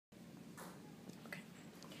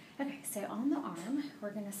Okay, so on the arm,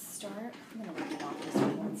 we're going to start, I'm going to wipe it off just for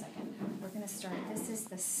 1 second. We're going to start, this is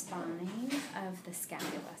the spine of the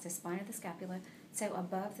scapula, so spine of the scapula. So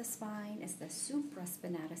above the spine is the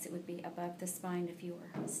supraspinatus. It would be above the spine if you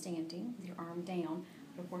were standing with your arm down,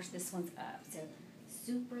 but of course this one's up. So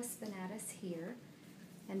supraspinatus here,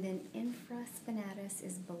 and then infraspinatus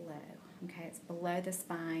is below. Okay, it's below the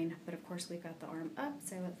spine, but of course we've got the arm up,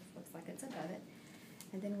 so it looks like it's above it.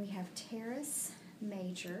 And then we have Terrace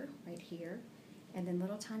major right here, and then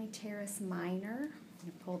little tiny Terrace minor. I'm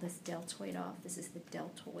going to pull this deltoid off. This is the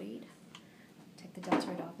deltoid. Take the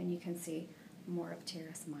deltoid off and you can see more of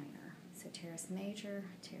Terrace minor. So Terrace major,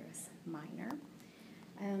 Terrace minor.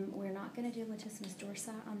 We're not going to do latissimus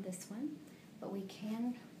dorsi on this one, but we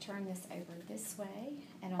can turn this over this way,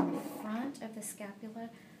 and on the front of the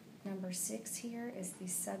scapula, number 6 here is the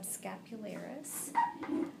Subscapularis,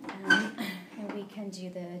 and we can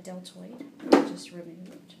do the deltoid, just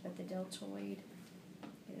removed, but the deltoid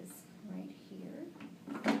is right here.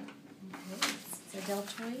 Okay, so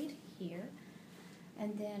deltoid here,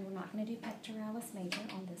 and then we're not going to do pectoralis major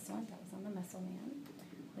on this one, that was on the muscle man.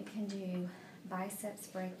 We can do biceps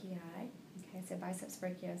brachii. Okay, so biceps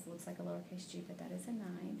brachii looks like a lowercase g, but that is a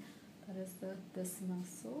 9. That is this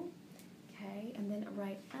muscle. Okay, and then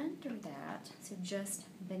right under that, so just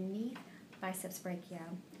beneath biceps brachii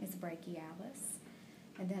is brachialis.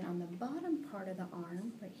 And then on the bottom part of the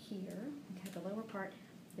arm, right here, okay, the lower part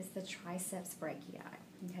is the triceps brachii.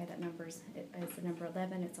 Okay, that number is the number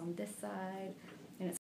 11. It's on this side.